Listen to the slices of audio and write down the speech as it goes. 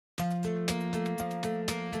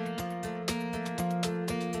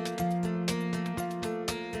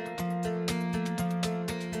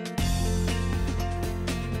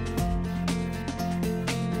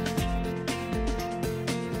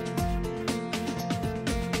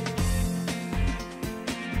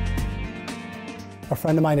A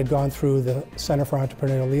friend of mine had gone through the Center for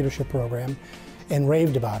Entrepreneurial Leadership program and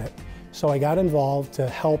raved about it. So I got involved to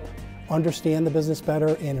help understand the business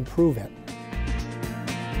better and improve it.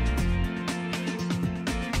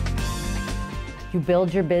 You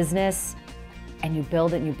build your business and you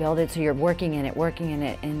build it and you build it, so you're working in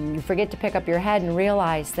it, and you forget to pick up your head and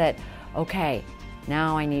realize that, okay,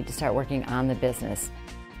 now I need to start working on the business.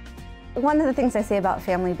 One of the things I say about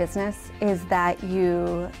family business is that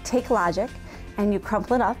you take logic and you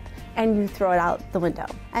crumple it up and you throw it out the window.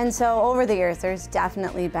 And so over the years, there's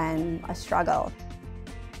definitely been a struggle.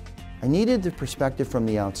 I needed the perspective from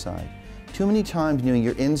the outside. Too many times,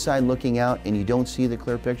 you're inside looking out and you don't see the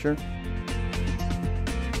clear picture.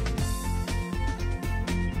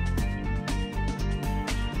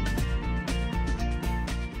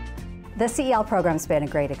 The CEL program's been a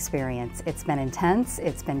great experience. It's been intense,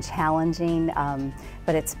 it's been challenging,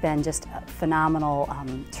 but it's been just phenomenal,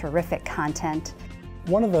 terrific content.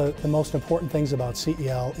 One of the most important things about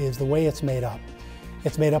CEL is the way it's made up.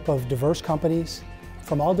 It's made up of diverse companies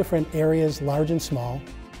from all different areas, large and small.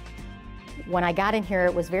 When I got in here,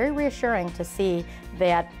 it was very reassuring to see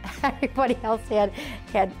that everybody else had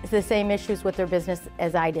the same issues with their business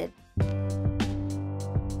as I did.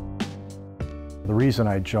 The reason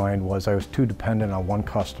I joined was I was too dependent on one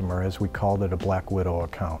customer, as we called it, a Black Widow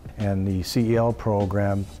account. And the CEL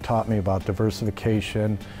program taught me about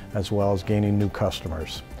diversification as well as gaining new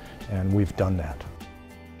customers. And we've done that.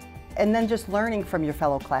 And then just learning from your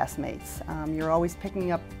fellow classmates. You're always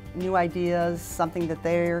picking up new ideas, something that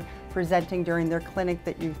they're presenting during their clinic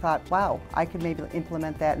that you thought, wow, I could maybe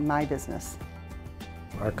implement that in my business.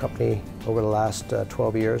 Our company over the last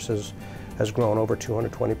 12 years has grown over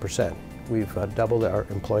 220%. We've doubled our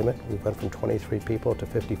employment. We went from 23 people to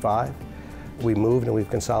 55. We moved and we've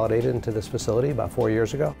consolidated into this facility about 4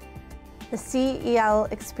 years ago. The CEL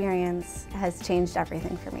experience has changed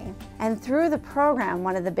everything for me. And through the program,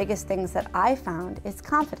 one of the biggest things that I found is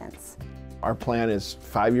confidence. Our plan is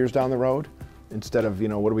 5 years down the road instead of,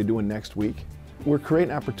 what are we doing next week? We're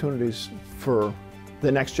creating opportunities for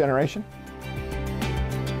the next generation.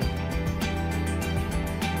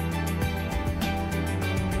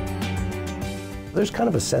 There's kind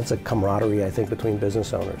of a sense of camaraderie, I think, between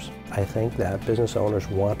business owners. I think that business owners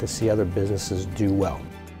want to see other businesses do well.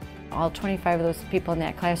 All 25 of those people in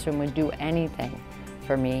that classroom would do anything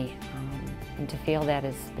for me, and to feel that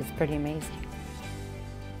is pretty amazing.